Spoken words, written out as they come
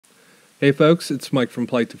Hey folks, it's Mike from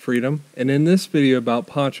Plight to Freedom, and in this video about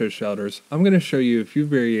poncho shelters, I'm going to show you a few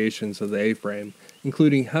variations of the A-frame,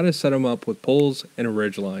 including how to set them up with poles and a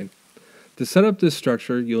ridgeline. To set up this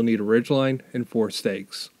structure, you'll need a ridgeline and 4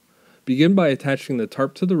 stakes. Begin by attaching the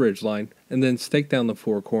tarp to the ridgeline, and then stake down the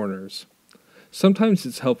 4 corners. Sometimes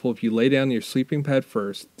it's helpful if you lay down your sleeping pad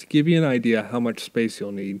first to give you an idea how much space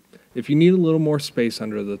you'll need. If you need a little more space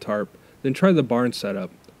under the tarp, then try the barn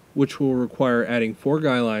setup, which will require adding 4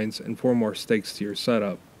 guy lines and 4 more stakes to your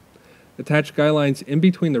setup. Attach guy lines in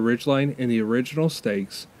between the ridgeline and the original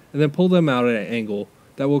stakes, and then pull them out at an angle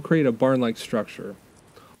that will create a barn-like structure.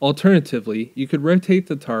 Alternatively, you could rotate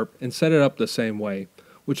the tarp and set it up the same way,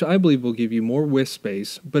 which I believe will give you more width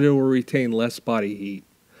space, but it will retain less body heat.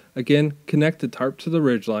 Again, connect the tarp to the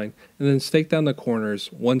ridgeline and then stake down the corners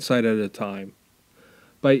one side at a time.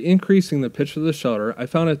 By increasing the pitch of the shelter, I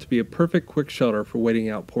found it to be a perfect quick shelter for waiting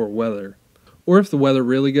out poor weather. Or if the weather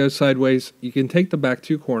really goes sideways, you can take the back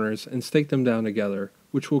 2 corners and stake them down together,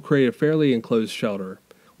 which will create a fairly enclosed shelter,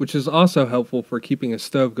 which is also helpful for keeping a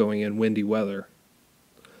stove going in windy weather.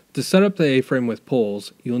 To set up the A-frame with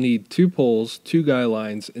poles, you'll need 2 poles, 2 guy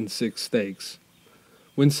lines, and 6 stakes.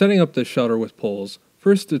 When setting up the shelter with poles,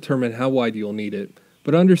 first determine how wide you'll need it,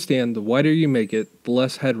 but understand the wider you make it, the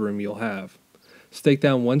less headroom you'll have. Stake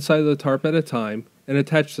down one side of the tarp at a time and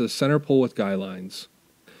attach the center pole with guy lines.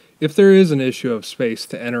 If there is an issue of space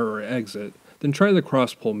to enter or exit, then try the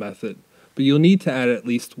cross pole method, but you'll need to add at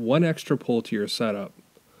least 1 extra pole to your setup.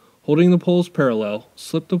 Holding the poles parallel,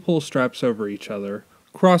 slip the pole straps over each other,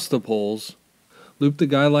 cross the poles, loop the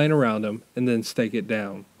guy line around them, and then stake it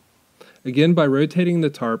down. Again, by rotating the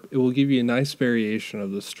tarp, it will give you a nice variation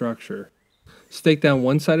of the structure. Stake down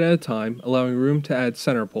one side at a time, allowing room to add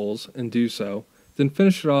center poles, and do so. Then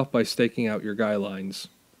finish it off by staking out your guy lines.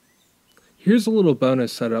 Here's a little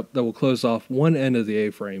bonus setup that will close off one end of the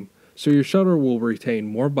A-frame, so your shelter will retain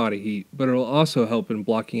more body heat, but it will also help in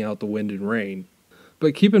blocking out the wind and rain.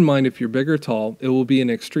 But keep in mind, if you're big or tall, it will be an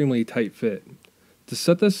extremely tight fit. To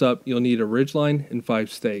set this up, you'll need a ridgeline and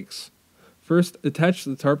 5 stakes. First, attach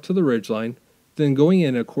the tarp to the ridgeline, then going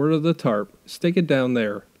in 1/4 of the tarp, stake it down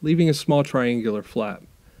there, leaving a small triangular flap,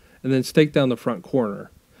 and then stake down the front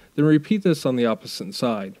corner. Then repeat this on the opposite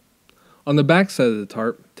side. On the back side of the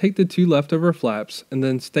tarp, take the 2 leftover flaps and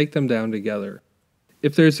then stake them down together.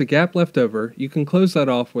 If there's a gap left over, you can close that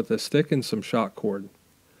off with a stick and some shock cord.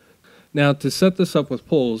 Now, to set this up with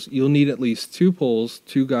poles, you'll need at least 2 poles,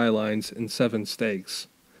 2 guy lines, and 7 stakes.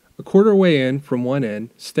 1/4 way in from one end,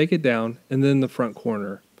 stake it down, and then the front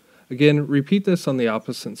corner. Again, repeat this on the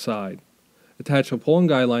opposite side. Attach a pole and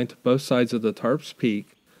guy line to both sides of the tarp's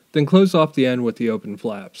peak, then close off the end with the open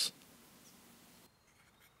flaps.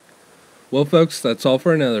 Well folks, that's all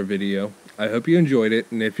for another video. I hope you enjoyed it,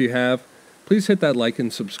 and if you have, please hit that like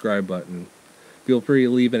and subscribe button. Feel free to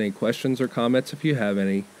leave any questions or comments if you have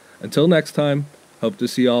any. Until next time, hope to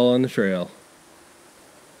see you all on the trail.